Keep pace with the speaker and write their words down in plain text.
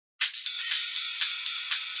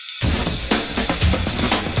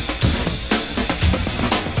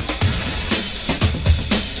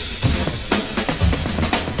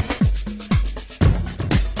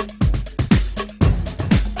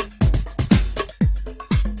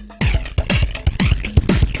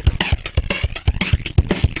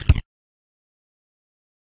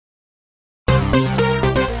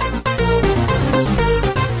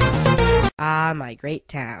my great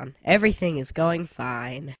town. Everything is going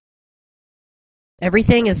fine.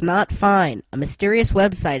 Everything is not fine. A mysterious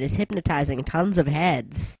website is hypnotizing tons of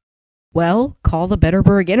heads. Well, call the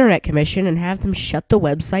Betterberg Internet Commission and have them shut the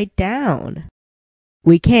website down.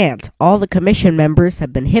 We can't. All the commission members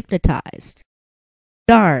have been hypnotized.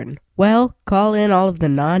 Darn. Well, call in all of the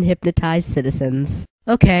non-hypnotized citizens.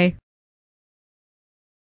 Okay.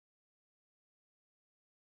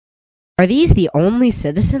 Are these the only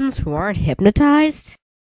citizens who aren't hypnotized?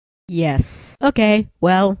 Yes. Okay,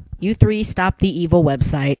 well, you three stop the evil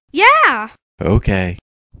website. Yeah! Okay.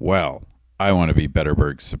 Well, I want to be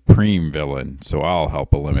Betterberg's supreme villain, so I'll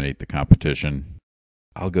help eliminate the competition.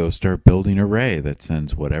 I'll go start building a ray that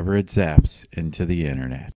sends whatever it zaps into the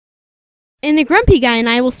internet. And the Grumpy Guy and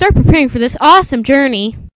I will start preparing for this awesome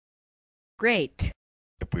journey. Great.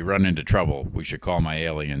 If we run into trouble, we should call my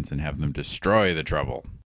aliens and have them destroy the trouble.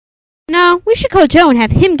 No, we should call Joe and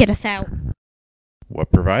have him get us out.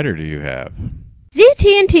 What provider do you have?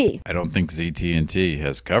 ZT&T. I don't think ZT&T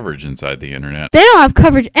has coverage inside the internet. They don't have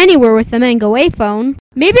coverage anywhere with the Mango A phone.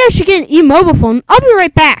 Maybe I should get an E-mobile phone. I'll be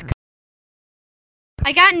right back.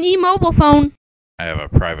 I got an E-mobile phone. I have a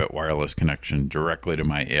private wireless connection directly to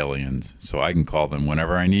my aliens, so I can call them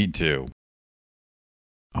whenever I need to.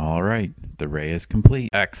 All right, the ray is complete.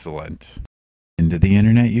 Excellent. Into the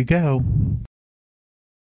internet you go.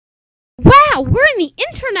 Wow, we're in the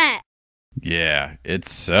internet. Yeah,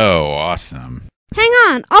 it's so awesome. Hang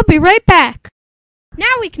on, I'll be right back.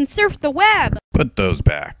 Now we can surf the web. Put those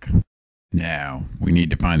back. Now, we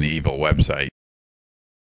need to find the evil website.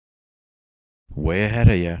 Way ahead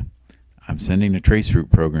of you. I'm sending a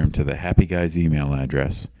traceroute program to the Happy Guys email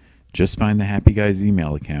address. Just find the Happy Guys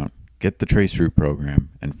email account, get the traceroute program,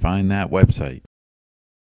 and find that website.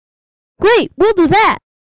 Great, we'll do that.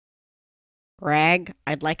 Greg,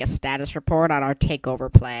 I'd like a status report on our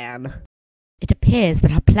takeover plan. It appears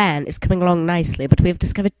that our plan is coming along nicely, but we have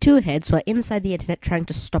discovered 2 heads who are inside the internet trying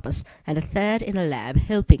to stop us, and a 3rd in a lab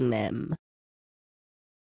helping them.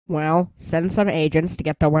 Well, send some agents to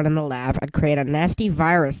get the one in the lab and create a nasty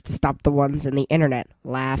virus to stop the ones in the internet.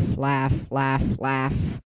 Laugh, laugh, laugh,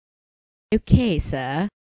 laugh. Okay, sir.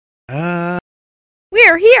 We're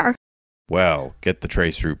here. Well, get the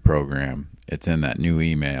traceroute program. It's in that new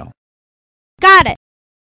email. Got it.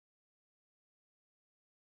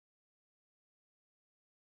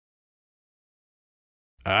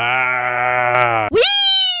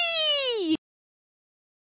 Whee!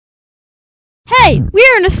 Hey,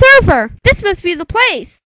 we're in a server. This must be the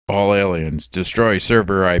place. All aliens, destroy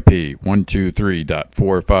server IP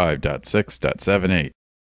 123.45.6.78.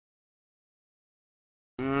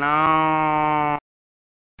 No.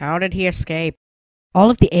 How did he escape? All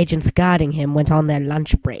of the agents guarding him went on their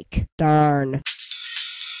lunch break. Darn.